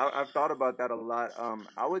 I've thought about that a lot.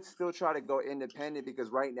 I would still try to go independent because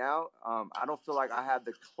right now, I don't feel like I have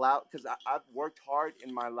the clout because I've worked hard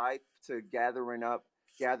in my life to gather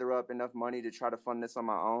up enough money to try to fund this on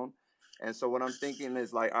my own. And so what I'm thinking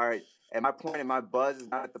is like, all right, at my point, and my buzz is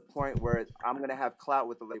not at the point where I'm gonna have clout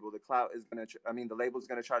with the label. The clout is gonna, the label's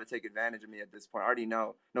gonna try to take advantage of me at this point. I already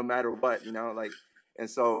know, no matter what, you know, like, and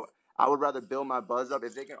so I would rather build my buzz up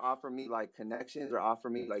if they can offer me like connections or offer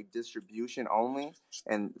me like distribution only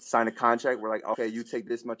and sign a contract where like, okay, you take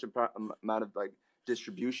this much amount of like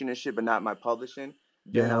distribution and shit, but not my publishing.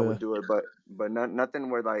 Then Yeah, I yeah. would do it, but nothing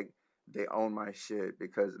where like they own my shit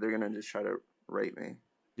because they're gonna just try to rape me.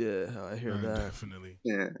 Yeah, I hear that. Definitely.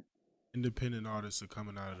 Yeah, Independent artists are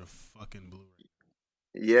coming out of the fucking blue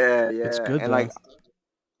right yeah. It's good, and though. like,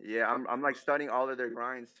 yeah, I'm like studying all of their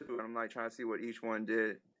grinds too, and I'm like trying to see what each one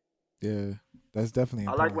did. Yeah, that's definitely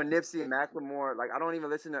I important. like when Nipsey and Macklemore, like I don't even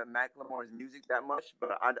listen to Macklemore's music that much, but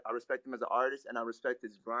I respect him as an artist and I respect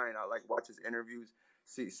his grind. I like watch his interviews,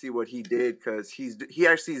 see what he did because he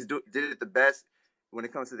actually did it the best when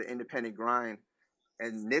it comes to the independent grind,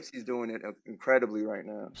 and Nipsey's doing it incredibly right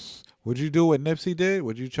now. Would you do what Nipsey did?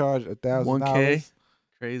 Would you charge $1,000? 1K,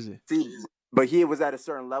 crazy. See, but he was at a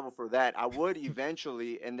certain level for that. I would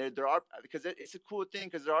eventually, and there are because it's a cool thing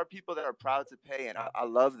because there are people that are proud to pay, and I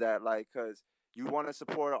love that. Like, because you want to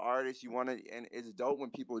support an artist, you want to, and it's dope when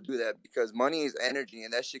people do that because money is energy,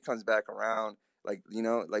 and that shit comes back around. Like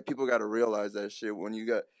like people got to realize that shit when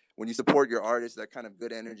you support your artist, that kind of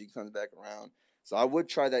good energy comes back around. So I would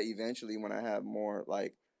try that eventually when I have more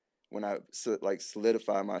like when I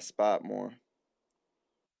solidify my spot more.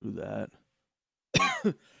 Do that.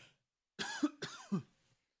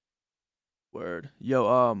 Word. Yo,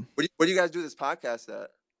 Where do you guys do this podcast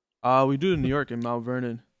at? we do it in New York in Mount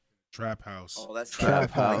Vernon. Trap house. Oh, that's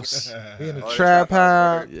Trap tight. house. We in the Oh, trap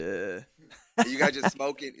house. house. Yeah. You guys just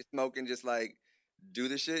smoking, just like do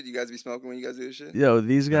the shit. You guys be smoking when you guys do this shit. Yo,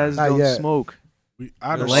 these guys Not don't yet. smoke.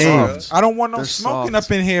 I They're don't soft. I don't want no They're smoking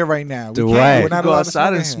soft. up in here right now. The We way. can't. We're You not go allowed to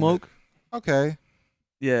outside and smoke. smoke. Okay,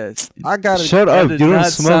 Yeah. I got it. Shut That up. You did don't not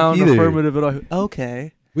smoke sound either. affirmative at all.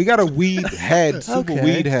 Okay. We got a weed head, super Okay.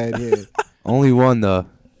 weed head here. Only one though.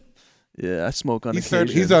 Yeah, I smoke on occasion.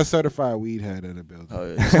 He's our certified weed head in the building. Oh,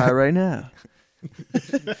 yeah, he's high right now.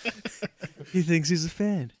 He thinks he's a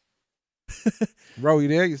fan. Bro, you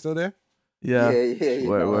there? You still there? Yeah. yeah.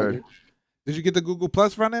 Word, no, word. Did you get the Google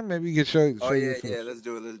Plus running? Maybe you can show Oh you. yeah. Let's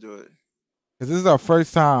do it. Let's do it. Cause this is our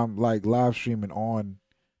first time like live streaming on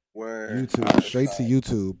Word. YouTube, All right, straight to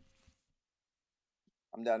YouTube.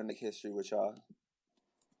 I'm down to make history with y'all.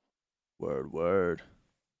 Word.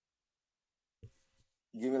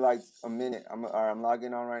 Give me like a minute. I'm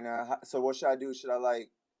logging on right now. So what should I do? Should I like?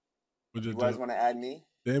 You guys want to add me?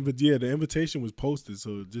 The invitation was posted,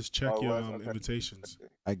 so just check your invitations.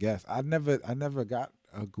 I guess I never got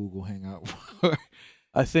a Google Hangout.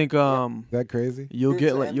 I think Is that crazy? you'll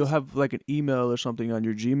get like you'll have like an email or something on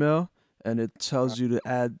your Gmail, and it tells you to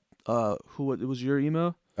add who it was your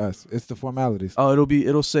email. Us. It's the formalities. Oh,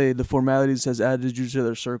 it'll say the formalities has added you to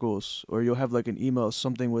their circles, or you'll have like an email,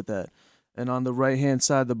 something with that. And on the right hand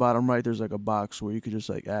side, the bottom right, there's like a box where you could just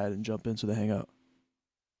like add and jump into the Hangout.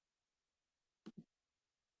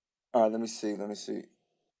 All right, let me see.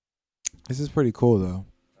 This is pretty cool though.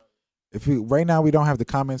 If we right now we don't have the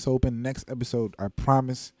comments open. Next episode, I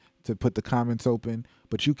promise to put the comments open.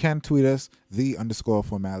 But you can tweet us.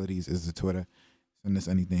 _formalities is the Twitter. Send us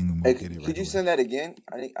anything and we'll get it right Could you away. send that again?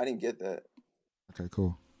 I didn't get that. Okay,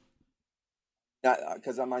 cool.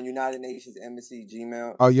 Because I'm on United Nationz Embassy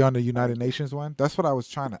Gmail. Oh, you're on the United Nations one? That's what I was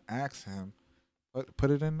trying to ask him.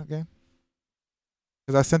 Put it in again?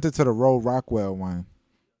 Because I sent it to the Ro Rockwell one.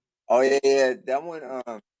 Oh yeah, that one.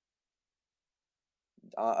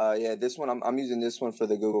 Yeah, this one. I'm using this one for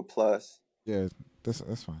the Google Plus. Yeah, that's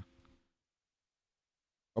fine.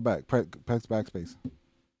 Go back. Press backspace.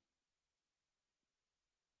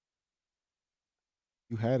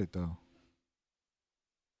 You had it though.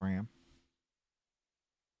 Ram.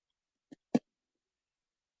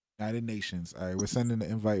 United Nations. All right, we're sending the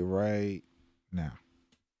invite right now.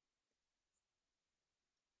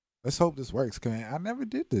 Let's hope this works, cause I never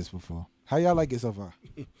did this before. How y'all like it so far?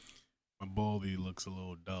 My baldy looks a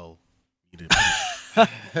little dull. Need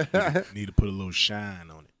to put a little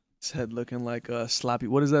shine on it. His head looking like a sloppy.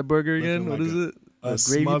 What is that burger again? Looking What like is it? A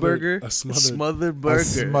gravy burger? A smothered burger. A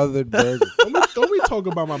smothered burger. Don't we talk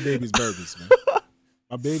about my baby's burgers, man?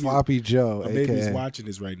 My baby, Sloppy Joe. my baby's watching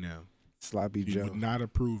this right now. Sloppy He Joe. would not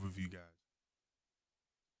approve of you guys.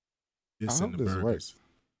 This I and hope the this burgers. works.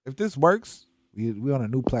 If this works, we on a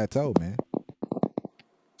new plateau, man.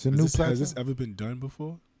 It's a new plateau. Has this ever been done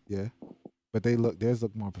before? Yeah, but theirs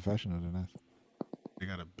look more professional than us. They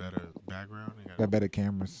got a better background. They Got better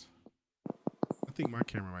cameras. I think my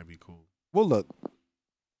camera might be cool. Well, look.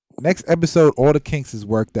 Next episode, all the kinks is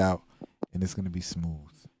worked out, and it's gonna be smooth.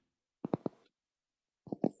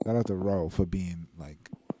 Shout out to Ro for being like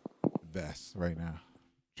the best right now,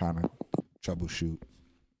 trying to troubleshoot.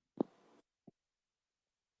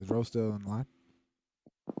 Is Ro still in line?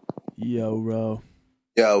 Yo, Ro.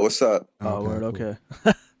 Yo, what's up? Oh, word. Cool. Okay.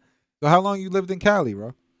 So how long you lived in Cali,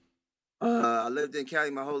 Ro? I lived in Cali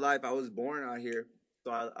my whole life. I was born out here,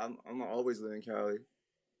 so I'm gonna always live in Cali.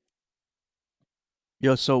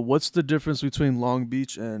 Yo, so what's the difference between Long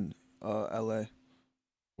Beach and LA?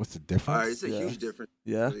 What's the difference? It's a huge difference.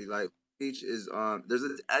 Yeah. Really. Like beach is there's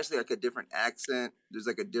actually like a different accent. There's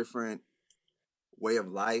like a different way of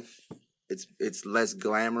life. It's less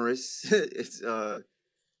glamorous. It's the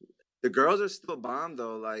girls are still bomb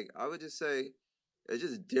though. Like I would just say, it's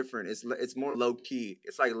just different. It's more low key.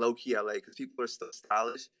 It's like low key LA because people are still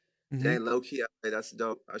stylish. Mhm. Dang, low key LA. That's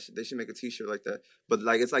dope. They should make a T-shirt like that. But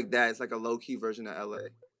like it's like that. It's like a low key version of LA.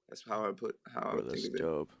 That's how I would Bro, that's think of it.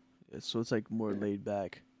 dope. Yeah, so it's like more laid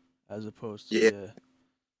back, as opposed to Yeah.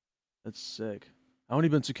 That's sick. I only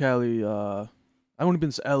been to Cali. I only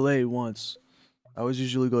been to LA once. I always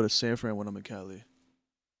usually go to San Fran when I'm in Cali.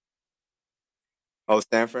 Oh,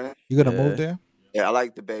 San Fran. You gonna Yeah. move there? Yeah, I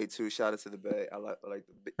like the Bay too. Shout out to the Bay. I like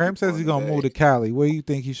the. Cram says he's gonna move to Cali. Where you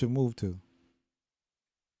think he should move to?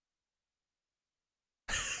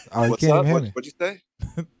 Oh, you What's can't up? even hear me. What'd you say?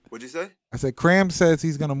 What'd you say? I said Cram says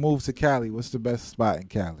he's gonna move to Cali. What's the best spot in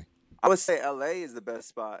Cali? I would say LA is the best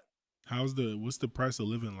spot. What's the price of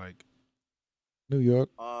living like? New York.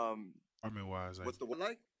 Apartment wise, like What's the what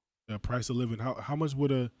like? the price of living. How much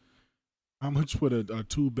would a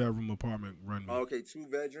 2-bedroom apartment run me? Okay,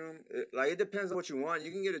 2-bedroom. Like it depends on what you want.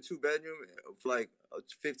 You can get a 2-bedroom for like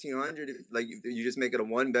 1,500. Like you just make it a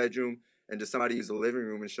 1-bedroom and just somebody use the living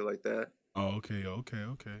room and shit like that. Oh, okay.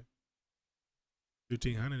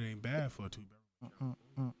 1,500 ain't bad for a 2-bedroom.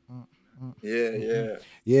 Yeah.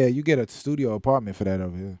 Yeah, you get a studio apartment for that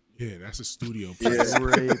over here. Yeah, that's a studio Yeah. price.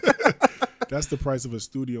 Great. That's the price of a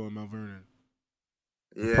studio in Mount Vernon.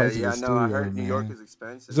 Yeah, price of I a know. I studio, heard New York man. is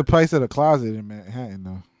expensive. It's the price of the closet in Manhattan,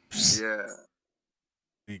 though. Yeah.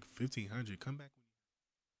 Like 1,500. Come back.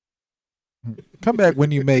 Come back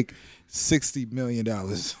when you make $60 million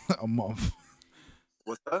a month.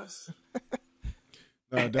 What's up?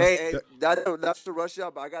 No, Hey, that's the rush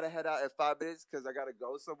out, but I gotta head out at 5 minutes because I gotta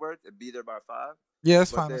go somewhere and be there by 5. Yeah,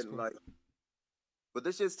 that's But fine. then That's cool. but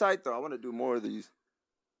this shit's tight though. I want to do more of these.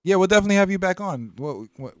 Yeah, we'll definitely have you back on.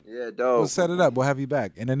 Yeah, dope. We'll set it up. We'll have you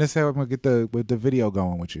back, and then this how I'm gonna get the video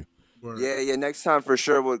going with you. Yeah. Next time for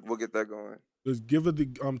sure we'll get that going. Just give her the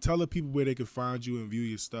tell the people where they can find you and view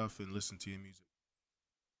your stuff and listen to your music.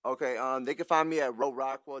 Okay, they can find me at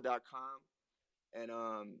rorockwell.com and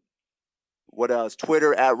what else?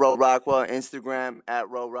 Twitter at Ro Rockwell, Instagram at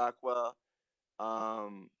Ro Rockwell.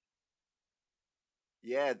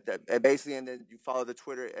 Yeah, and basically, and then you follow the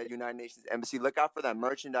Twitter at United Nationz Embassy. Look out for that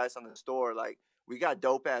merchandise on the store. Like we got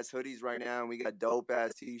dope ass hoodies right now, and we got dope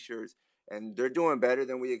ass t-shirts, and they're doing better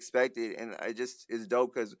than we expected. And it's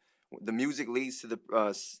dope because the music leads to the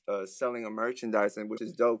selling of merchandise, and which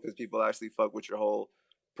is dope because people actually fuck with your whole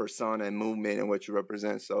persona and movement and what you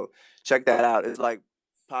represent. So check that out. It's like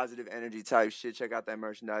positive energy type shit. Check out that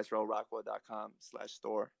merchandise,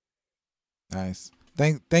 rorockwell.com/store. Nice.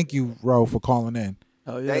 Thank you, Ro, for calling in.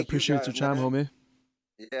 Oh yeah, appreciate your time, homie.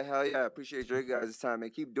 Yeah, hell yeah, I appreciate your guys' time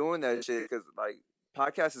and keep doing that shit because like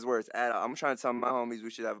podcast is where it's at. I'm trying to tell my homies we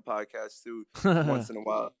should have a podcast too once in a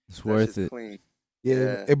while. It's worth it. Clean.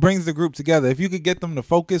 Yeah, it brings the group together. If you could get them to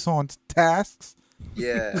focus on tasks,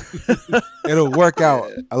 yeah, it'll work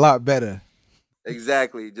out a lot better.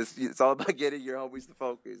 Exactly. Just it's all about getting your homies to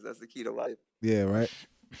focus. That's the key to life. Yeah, right.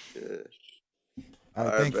 Yeah. All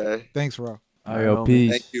right, man. Thanks, Ro. All right, yo,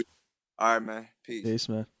 peace. Thank you. All right, man. Peace. Peace,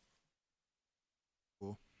 man.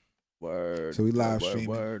 Cool. Word. So we live streaming.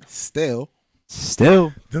 Word. Still.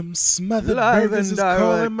 Them smothered Live burgers and is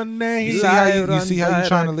calling direct. my name. You see how you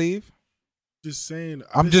trying to leave? Just saying.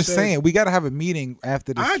 I'm just saying we gotta have a meeting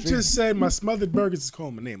after this. I just said my smothered burgers is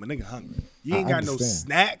calling my name. A nigga hungry. You ain't got no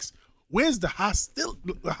snacks. Where's the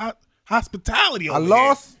hospitality over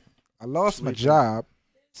here? I lost my job.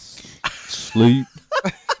 Sleep.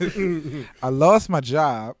 I lost my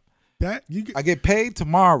job. I get paid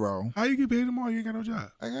tomorrow. How you get paid tomorrow? You ain't got no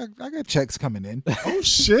job. I got checks coming in. Oh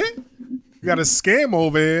shit! You got a scam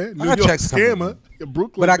over here. New I got York checks coming scammer.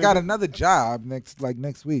 Brooklyn. But I got another job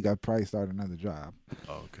next week. I probably start another job.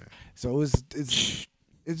 Oh, okay. So it's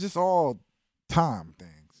just all time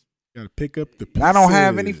things. You gotta pick up the pieces. I don't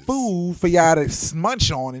have any food for y'all to munch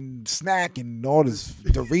on and snack and all this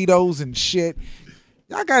Doritos and shit.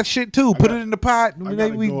 Y'all got shit too. Put it in the pot. I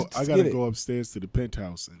gotta go upstairs to the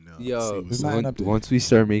penthouse and yo. see what's Once we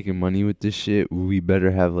start making money with this shit, we better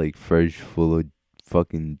have like fridge full of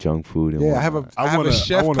fucking junk food. And I have a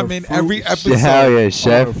chef come in every episode. Hell yeah,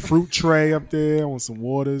 chef. I want a fruit tray up there. I want some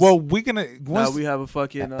waters. Well, we're gonna now we have a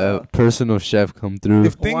fucking personal chef come through.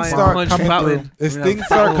 If things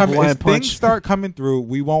start coming through,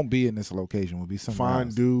 we won't be in this location. We'll be somewhere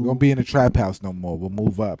else. We won't be in the trap house no more. We'll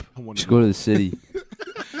move up. Just go to the city.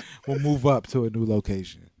 We'll move up to a new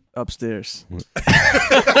location. Upstairs. We're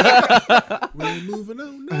moving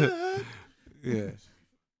on now. Yeah.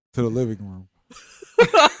 To the living room.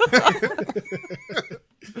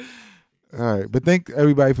 All right, but thank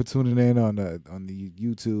everybody for tuning in on the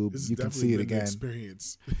YouTube. You can see it again.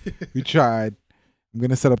 Experience. We tried. I'm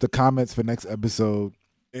gonna set up the comments for next episode.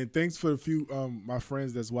 And thanks for a few my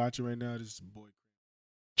friends that's watching right now. This is your boy.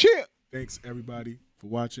 Cheer. Thanks everybody for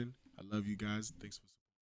watching. I love you guys.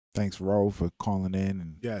 Thanks, Ro, for calling in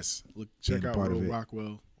and check out Ro Rockwell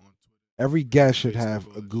on Twitter. Every guest should have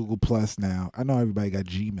a Google Plus now. I know everybody got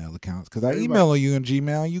Gmail accounts because I email you on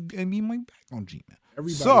Gmail and you might back on Gmail.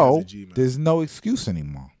 Everybody so has a Gmail. There's no excuse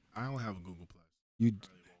anymore. I don't have a Google Plus.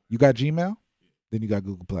 You got Gmail? Then you got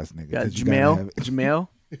Google Plus, nigga. Got Gmail? Gmail?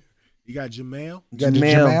 You got Gmail? You got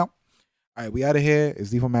Gmail? All right, we out of here.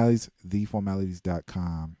 It's TheFormalities,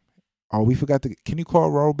 theformalities.com. Oh, we forgot to. Can you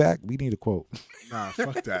call Ro back? We need a quote. Nah,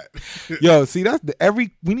 fuck that. Yo, see that's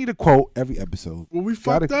we need a quote every episode. Well, we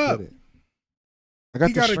fucked up. I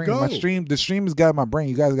got the stream. The stream has got my brain.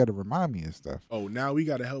 You guys got to remind me of stuff. Oh, now we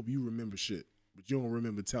got to help you remember shit, but you don't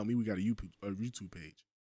remember. Tell me we got a YouTube page.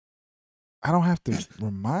 I don't have to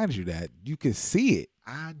remind you that. You can see it.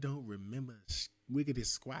 I don't remember Wiggity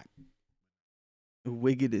Squat.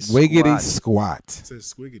 Wiggity Squat. It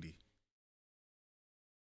says Squiggity.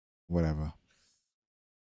 Whatever.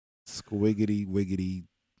 Squiggity, wiggity,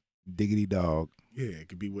 diggity dog. Yeah, it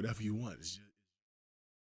could be whatever you want. It's just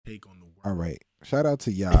take on the world. All right. Shout out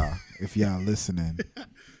to y'all if y'all listening.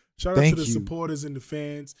 Shout out to the supporters and the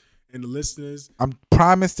fans and the listeners. I'm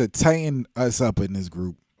promised to tighten us up in this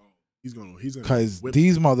group. Oh, he's gonna because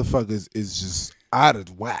these motherfuckers is just out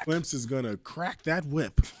of whack. Clemps is gonna crack that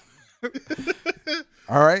whip.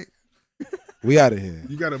 All right. We out of here.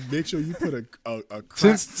 You gotta make sure you put a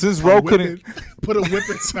crack, Since Ro a whip couldn't put a whip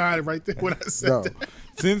inside right there when I said no. that.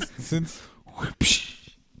 Since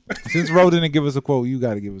Ro didn't give us a quote, you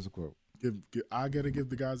got to give us a quote. I gotta give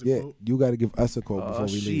the guys a Yeah, quote. you got to give us a quote before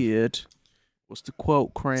we leave. Shit. What's the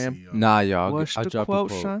quote, Cram? See, Nah, y'all. What's I'll the drop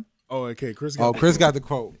quote, a quote. Sean? Oh, okay. Chris Got the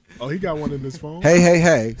quote. Oh, he got one in his phone.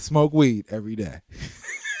 Hey, smoke weed every day.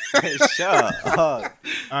 Shut up. All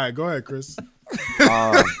right, go ahead, Chris.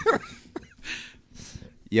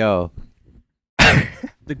 Yo.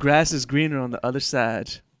 The grass is greener on the other side.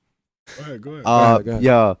 Go ahead. Go ahead.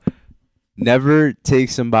 Yo. Never take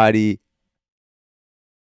somebody.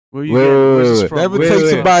 Where you Wait, getting? Where's this wait, from? Never wait, take wait.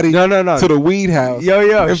 somebody No. to the weed house. Yo,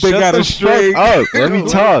 if they shut got the a string. fuck up. Let me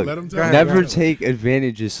talk. Let him Go talk. ahead. Never take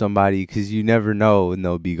advantage of somebody because you never know when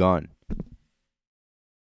they'll be gone.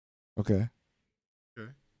 Okay.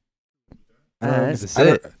 Alright. That's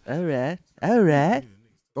it. All right.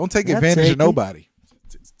 Don't take I'll advantage take of nobody.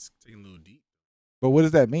 Taking a little deep. But what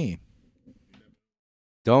does that mean?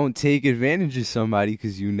 Don't take advantage of somebody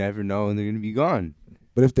because you never know when they're gonna be gone.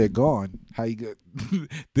 But if they're gone, how you good?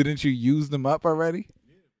 Didn't you use them up already?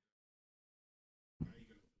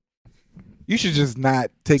 You should just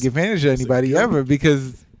not take advantage of anybody ever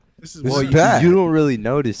because This is This why is Well, bad. you don't really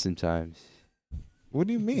notice sometimes. what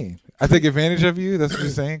do you mean? I take advantage of you? That's what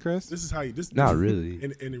you're saying, Chris? This is how you. This Not really.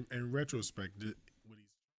 In retrospect, what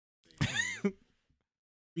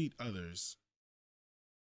he's saying,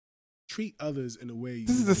 treat others in a way. This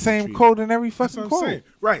you is the wanna be same treated. quote in every That's fucking what I'm quote. saying.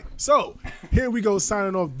 Right. So here we go.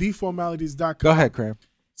 Signing off. TheFormalities.com. Go ahead, Cram.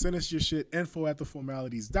 Send us your shit.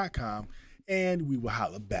 info@theformalities.com, and we will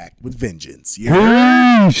holler back with vengeance.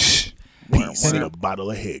 Yeah. Peace and a bottle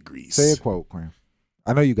of hair grease. Say a quote, Cram.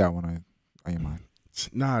 I know you got one on your mind.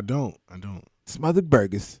 Nah, I don't. Smothered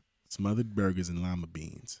burgers. Smothered burgers and lima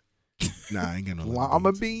beans. Nah, I ain't got no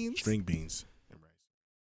Llama beans? String beans. And rice.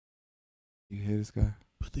 You hear this guy?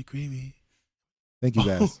 Put the gravy. Thank you,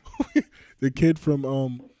 guys. The kid from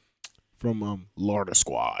Larder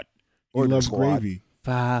Squad. He Order loves Squad. gravy.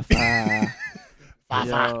 Fa. Yo.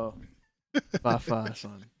 Fa,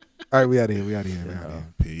 son. All right, we out of here. We out of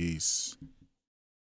here. Peace.